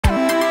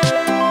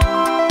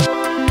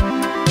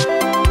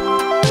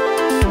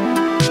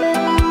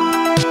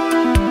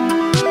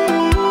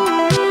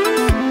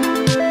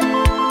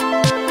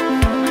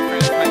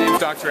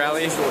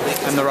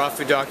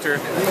food doctor,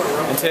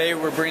 and today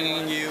we're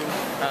bringing you, you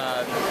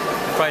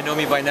probably know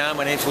me by now,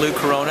 my name's Lou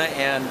Corona,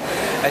 and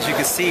as you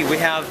can see we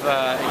have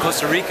in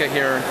Costa Rica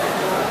here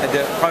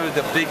probably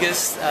the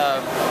biggest, it's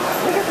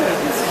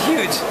a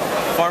huge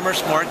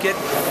farmer's market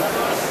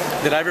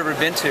that I've ever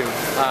been to.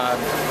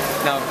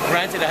 Now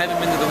granted, I haven't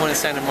been to the one in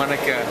Santa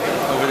Monica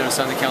over there in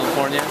Southern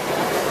California,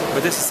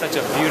 but this is such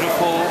a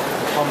beautiful,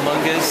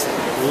 humongous,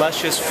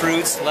 luscious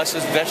fruits,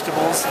 luscious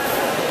vegetables,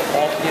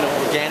 all, you know,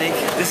 organic.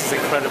 This is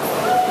incredible.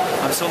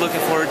 I'm so looking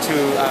forward to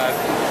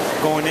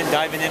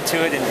diving into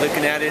it and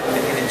looking at it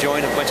and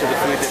enjoying a bunch of the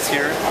food that's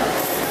here.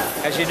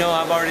 As you know,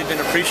 I've already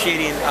been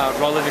appreciating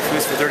raw living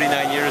foods for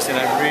 39 years, and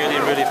I really,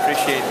 really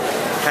appreciate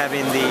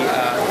having the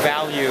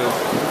value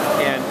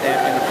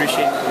and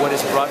appreciate what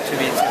it's brought to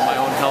me to my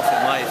own health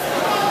and life.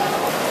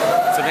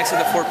 So next to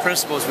the 4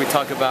 principles we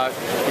talk about,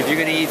 if you're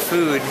going to eat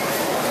food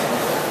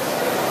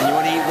and you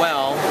want to eat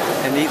well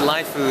and eat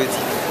live foods,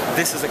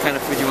 this is the kind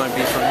of food you want to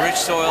be from. Rich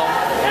soil,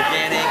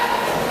 organic,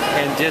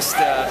 and just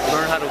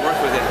learn how to work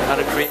with it, how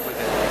to create with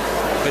it.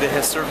 But it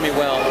has served me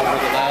well over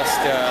the last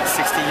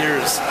 60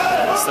 years.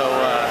 So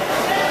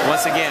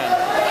once again,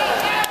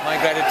 my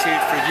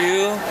gratitude for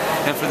you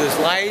and for this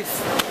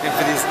life and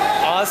for these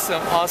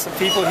awesome, awesome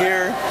people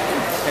here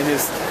and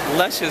this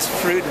luscious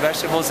fruit,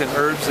 vegetables, and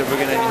herbs that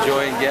we're going to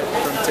enjoy and get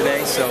from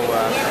today. So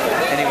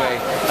anyway,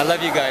 I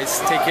love you guys.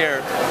 Take care.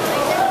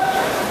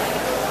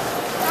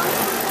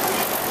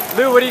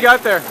 Lou, what do you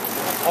got there?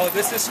 Oh,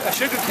 this is a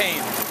sugar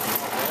cane.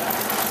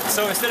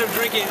 So instead of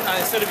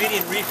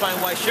eating refined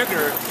white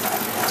sugar,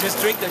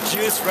 just drink the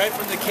juice right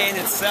from the cane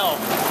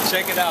itself.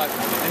 Check it out.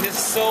 And it's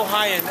so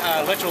high in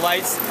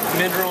electrolytes,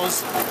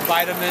 minerals,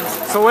 vitamins.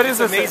 So what is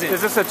this? Amazing.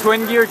 Is this a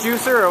twin gear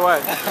juicer or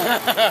what?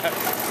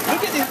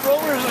 Look at these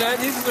rollers,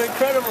 man. These are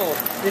incredible.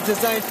 It's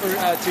designed for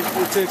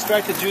to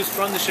extract the juice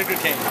from the sugar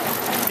cane.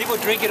 People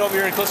drink it over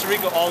here in Costa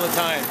Rica all the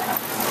time.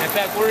 In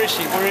fact, where is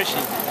she? Where is she?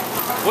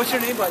 What's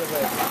your name, by the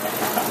way?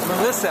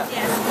 Melissa.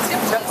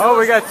 Yes. Oh,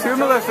 we got 2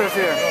 Melissas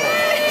here.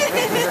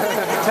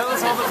 Tell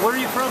us all where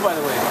are you from, by the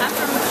way? I'm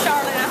from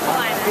Charlotte,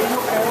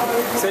 North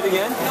Carolina. Say it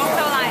again? North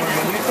Carolina.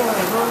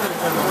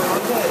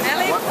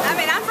 Really? I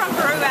mean, I'm from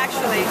Peru,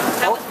 actually.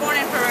 I was born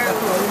in Peru,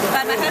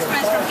 but my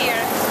husband's from here.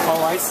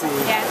 Oh, I see.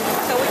 Yeah,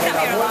 so we come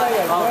here a lot.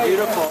 Oh,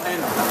 beautiful. And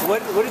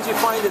what did you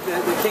find that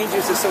the cane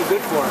juice is so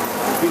good for?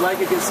 Do you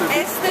like it? It's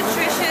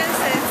nutritious.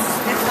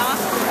 It's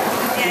awesome.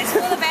 Yeah, it's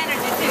full of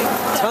energy, too.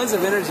 Tons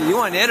of energy. You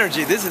want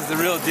energy. This is the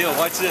real deal.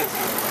 Watch this.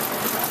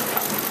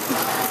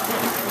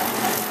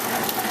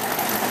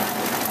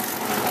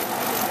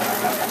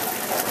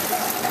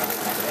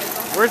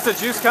 Where's the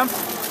juice come?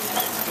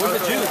 Where's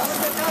the juice?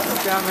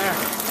 It's down there.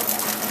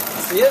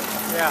 See it?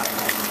 Yeah.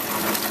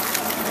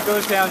 It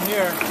goes down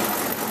here.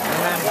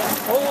 And then,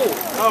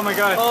 oh my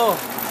god. Oh.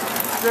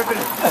 It's dripping.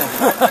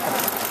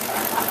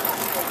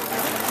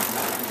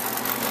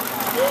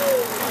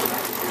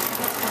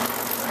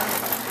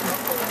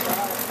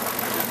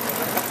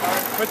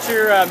 What's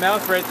your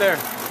mouth right there?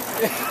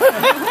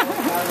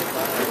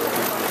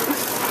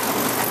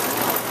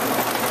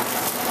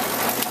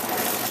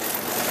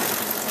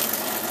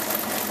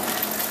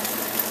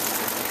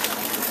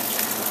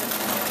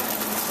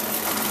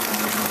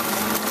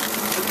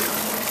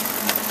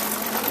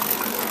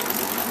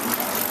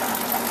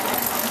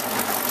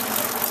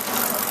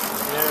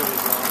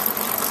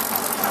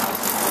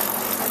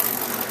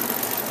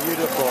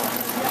 Beautiful.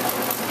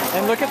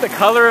 And look at the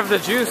color of the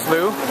juice,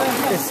 Lou. It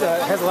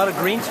has a lot of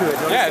green to it.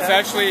 Yeah, it's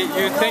actually,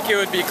 you'd think it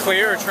would be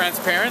clear or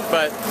transparent,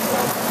 but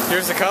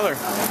here's the color.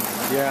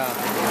 Yeah.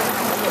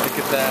 Look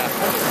at that.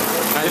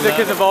 Is it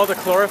because of all the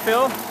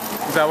chlorophyll?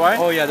 Is that why?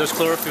 Oh yeah, there's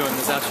chlorophyll in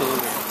this,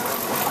 absolutely.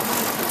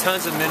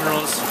 Tons of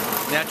minerals,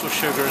 natural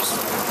sugars.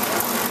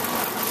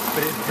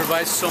 But it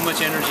provides so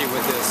much energy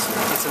with this.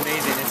 It's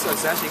amazing.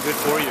 It's actually good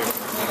for you.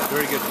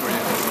 Very good for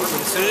you.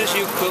 So as soon as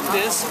you cook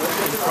this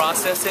and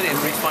process it and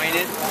refine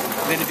it,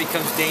 then it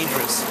becomes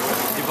dangerous.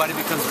 Your body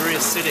becomes very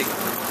acidic.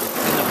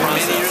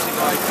 Many years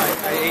ago,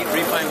 I ate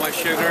refined white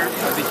sugar,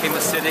 I became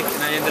acidic,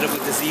 and I ended up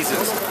with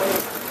diseases.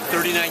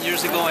 39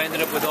 years ago, I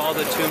ended up with all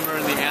the tumor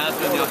and the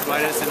asthma and the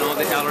arthritis and all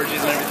the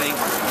allergies and everything.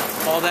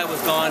 All that was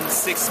gone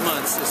 6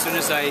 months. As soon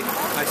as I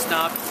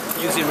stopped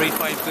using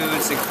refined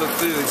foods and cooked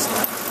foods,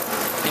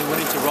 and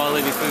went into raw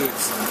living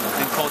foods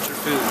and cultured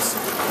foods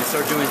and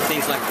started doing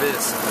things like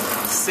this.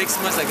 6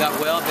 months I got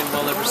well, been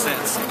well ever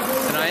since.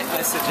 And I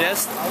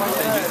suggest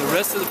that the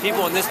rest of the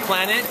people on this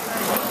planet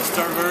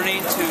start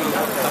learning to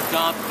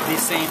adopt these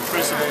same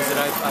principles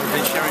that I've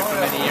been sharing for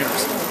many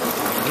years.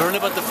 Learn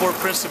about the 4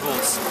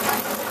 principles.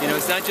 You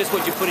know, it's not just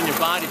what you put in your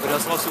body, but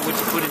it's also what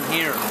you put in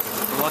here.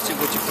 And also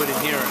what you put in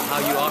here, how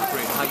you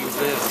operate, how you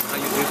live,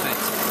 how you do things.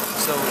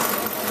 So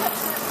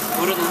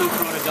go to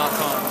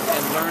theloucorona.com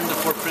and learn the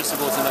 4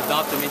 principles and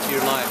adopt them into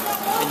your life.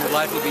 And your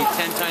life will be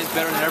 10 times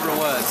better than it ever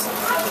was.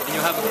 And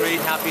you'll have a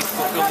great, happy,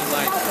 fulfilling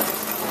life.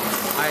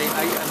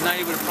 I'm not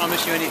able to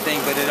promise you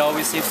anything, but it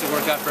always seems to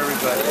work out for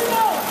everybody.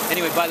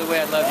 Anyway, by the way,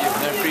 I love you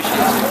and I appreciate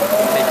you.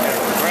 Take care.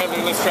 All right,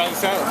 let's try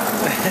this out.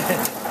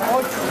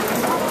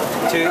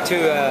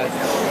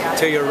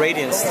 to your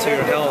radiance, to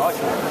your health,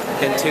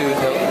 and to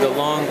the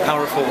long,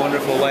 powerful,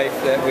 wonderful life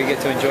that we get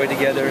to enjoy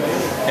together.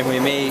 And we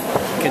may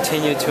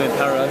continue to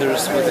empower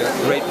others with a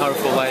great,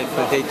 powerful life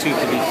that they too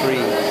can be free,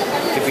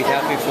 to be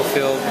happy,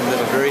 fulfilled, and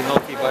live a very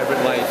healthy,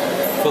 vibrant life,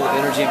 full of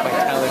energy and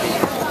vitality,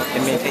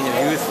 and maintain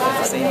their youth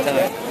at the same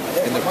time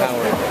in their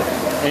power.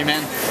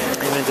 Amen.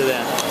 Amen to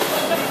that.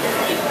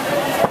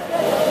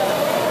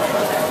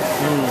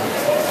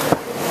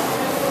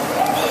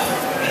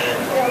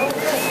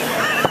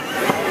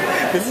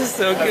 This is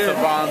so good. That's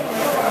a bomb.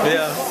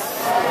 Yeah.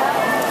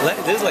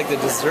 This is like the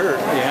dessert.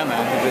 Yeah,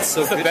 man. It's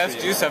so It's the good best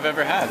for you. juice I've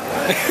ever had.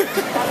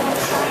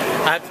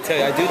 I have to tell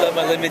you, I do love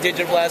my lemon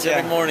ginger blast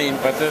every morning,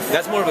 but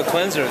that's more of a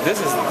cleanser. This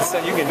is so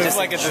you can This just is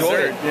like a enjoy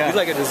dessert, it. yeah. It's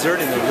like a dessert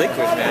in the liquid,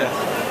 man.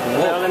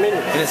 Whoa. And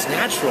it's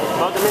natural.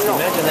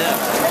 Imagine that.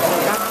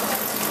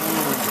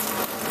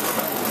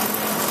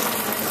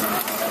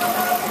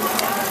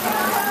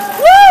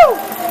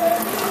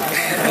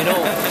 You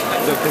know,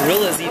 the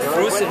gorillas eat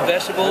fruits and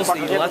vegetables,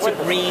 they eat lots of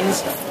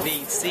greens, they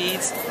eat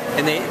seeds,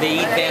 and they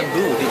eat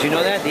bamboo. Did you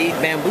know that? They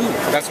eat bamboo.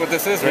 That's what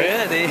this is, right?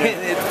 Yeah, they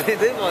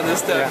live on this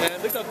stuff,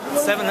 man. Look up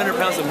 700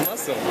 pounds of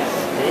muscle.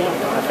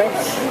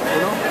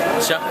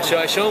 Shall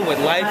I show them what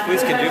live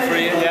foods can do for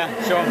you? Yeah,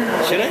 show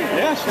them. Should I?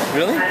 Yeah, sure.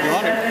 Really? You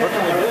want it? Where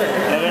can we do it?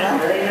 I don't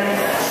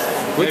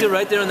know. We do it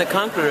right there on the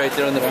concrete, right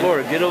there on the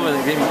floor. Get over and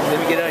let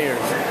me get out here.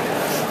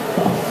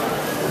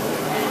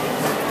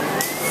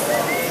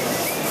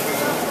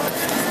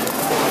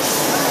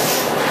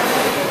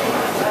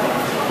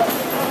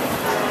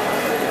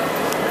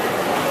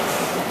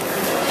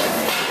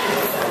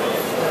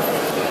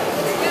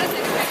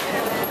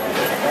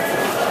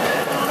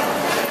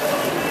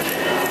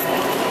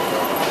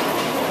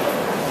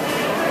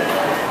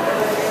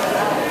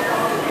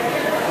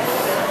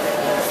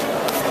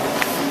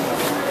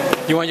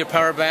 You want your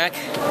power back?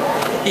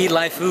 Eat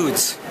live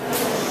foods.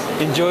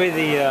 Enjoy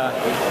the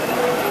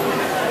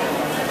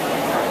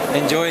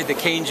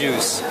cane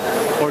juice,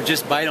 or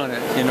just bite on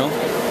it. You know.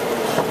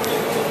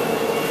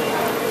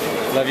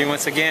 Love you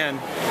once again,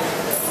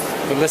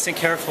 but listen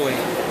carefully,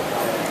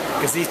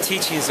 because these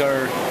teachings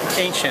are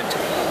ancient.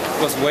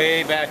 Goes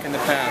way back in the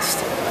past.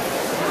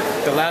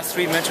 The last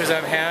 3 mentors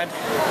I've had,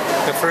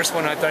 the first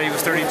one I thought he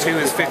was 32,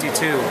 is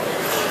 52.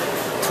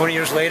 20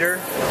 years later,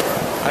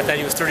 I thought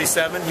he was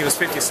 37, he was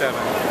 57.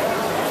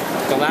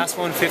 The last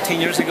one, 15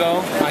 years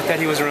ago, I thought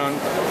he was around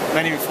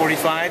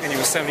 45, and he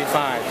was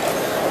 75.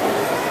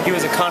 He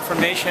was a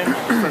confirmation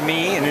for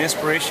me and an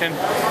inspiration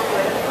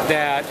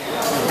that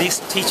these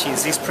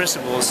teachings, these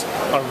principles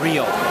are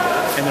real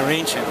and they're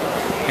ancient.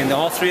 And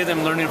all 3 of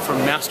them learning from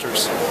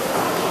masters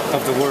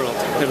of the world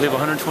that live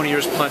 120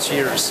 years plus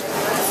years.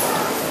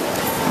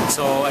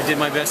 So I did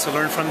my best to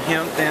learn from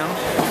them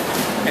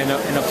and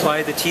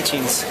apply the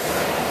teachings.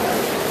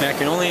 And I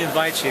can only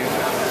invite you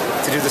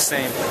to do the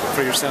same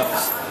for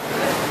yourselves.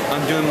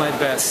 I'm doing my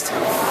best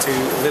to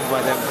live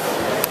by them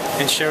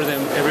and share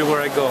them everywhere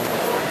I go.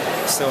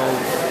 So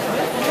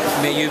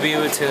may you be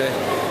able to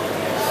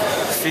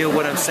feel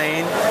what I'm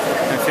saying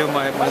and feel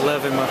my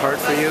love in my heart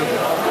for you.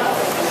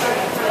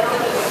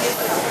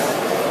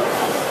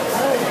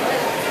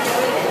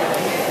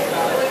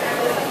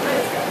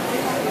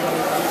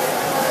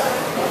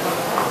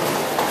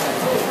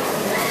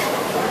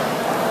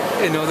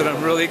 And know that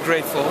I'm really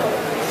grateful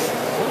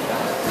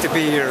to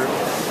be here,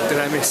 that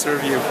I may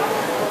serve you.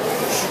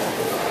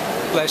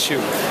 Bless you.